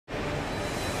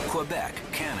Quebec,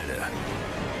 Canada.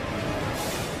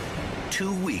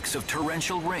 2 weeks of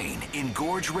torrential rain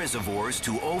engorge reservoirs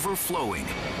to overflowing.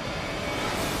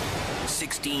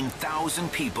 16,000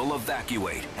 people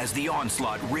evacuate as the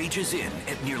onslaught rages in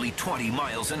at nearly 20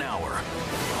 miles an hour.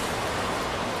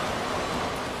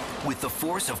 With the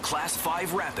force of Class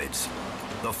 5 rapids,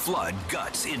 the flood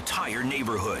guts entire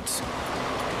neighborhoods.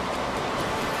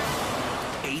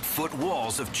 8-foot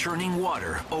walls of churning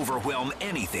water overwhelm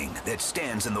anything that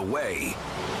stands in the way.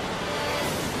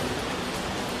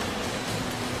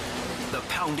 The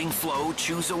pounding flow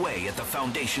chews away at the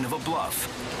foundation of a bluff.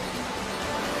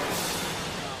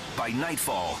 By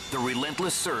nightfall, the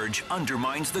relentless surge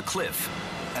undermines the cliff,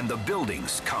 and the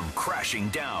buildings come crashing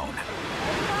down.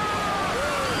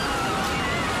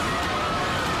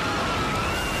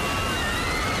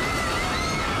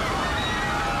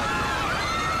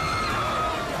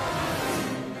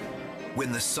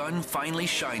 When the sun finally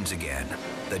shines again,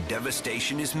 the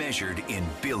devastation is measured in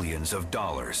billions of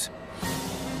dollars.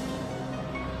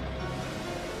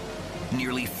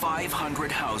 Nearly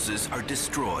 500 houses are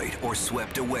destroyed or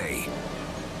swept away.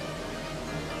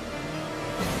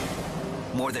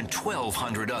 More than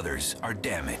 1,200 others are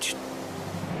damaged.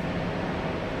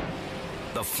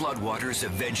 The floodwaters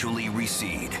eventually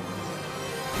recede.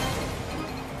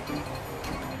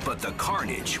 But the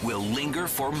carnage will linger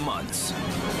for months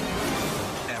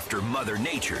after Mother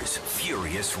Nature's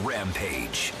furious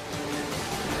rampage.